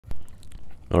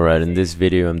Alright, in this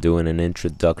video I'm doing an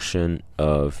introduction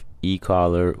of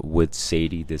e-collar with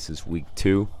Sadie. This is week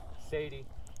 2. Sadie.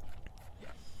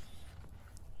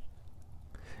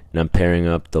 And I'm pairing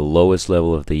up the lowest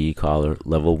level of the e-collar,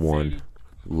 level 1, Sadie.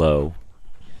 low,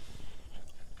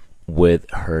 with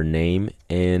her name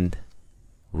and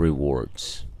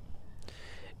rewards.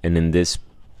 And in this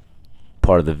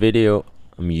part of the video,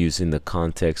 I'm using the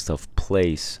context of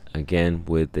place again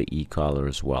with the e-collar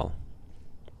as well.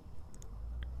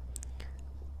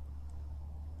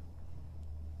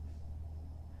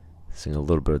 Seeing a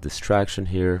little bit of distraction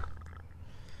here,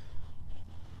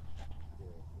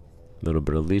 a little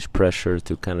bit of leash pressure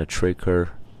to kind of trick her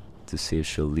to see if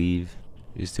she'll leave.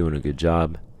 He's doing a good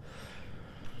job.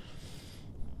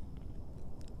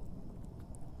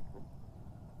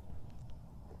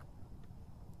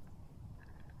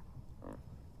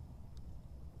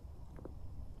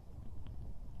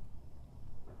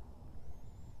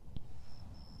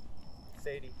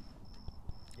 Sadie.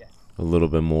 Yes. A little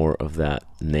bit more of that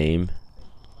name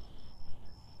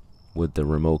with the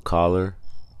remote collar.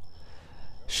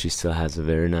 She still has a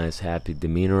very nice happy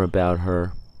demeanor about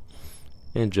her,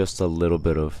 and just a little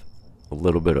bit of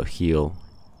heel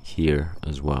here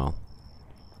as well.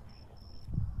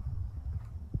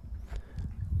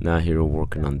 Now here we're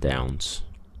working on downs.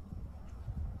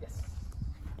 Yes.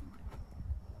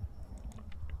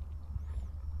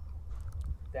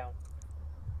 Down.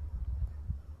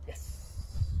 Yes.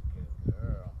 Good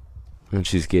girl. And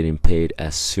she's getting paid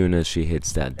as soon as she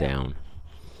hits that down.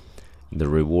 The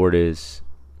reward is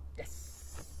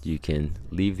you can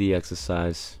leave the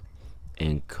exercise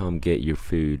and come get your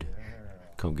food,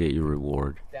 come get your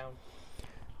reward. Down.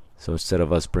 So instead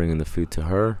of us bringing the food to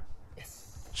her,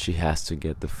 she has to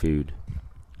get the food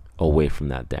away from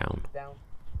that down. Down.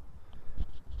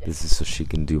 This is so she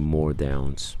can do more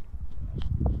downs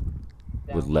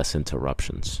Down. with less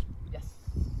interruptions. Yes.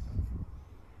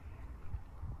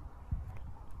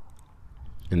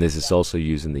 And this is also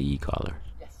using the e-collar.